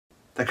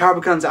The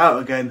Carabacans are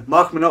out again.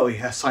 Marc Mcnulty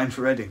has signed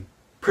for Reading.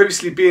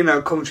 Previously being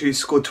at Coventry, he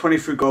scored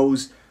 23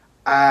 goals,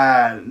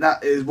 and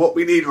that is what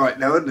we need right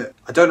now, isn't it?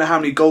 I don't know how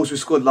many goals we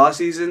scored last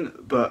season,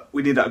 but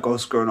we need that goal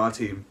scorer on our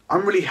team.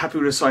 I'm really happy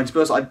with the sign. To be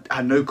honest, I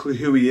had no clue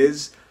who he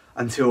is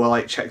until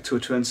I checked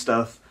Twitter and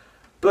stuff.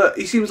 But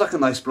he seems like a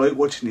nice bloke,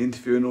 watching the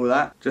interview and all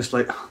that. Just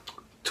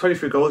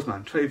 23 goals,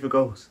 man, 23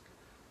 goals.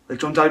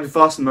 John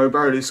Fast and Mo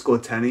Barrow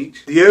scored 10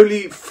 each. The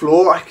only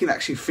flaw I can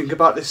actually think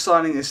about this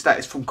signing is that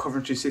it's from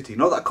Coventry City.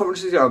 Not that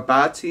Coventry City are a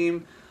bad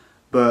team,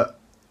 but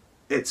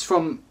it's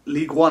from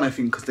League One, I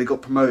think, because they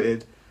got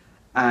promoted.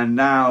 And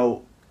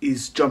now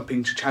he's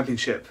jumping to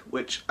Championship,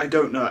 which I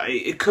don't know.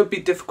 It could be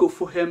difficult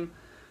for him,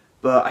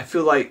 but I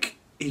feel like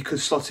he could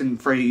slot in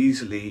very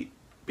easily,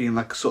 being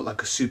sort of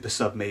like a super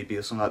sub maybe,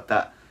 or something like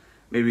that.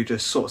 Maybe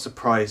just sort of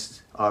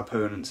surprise our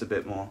opponents a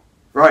bit more.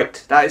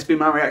 Right, that has been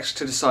my reaction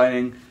to the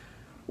signing.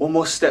 One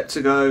more step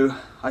to go.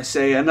 I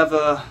say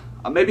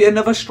maybe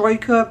another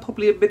striker,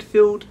 probably a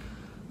midfield,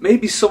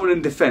 maybe someone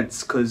in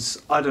defence,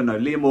 because I don't know,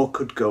 Liam Moore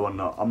could go or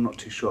not. I'm not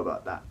too sure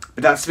about that.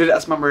 But that's it,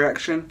 that's my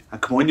reaction, and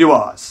come on you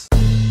Rs.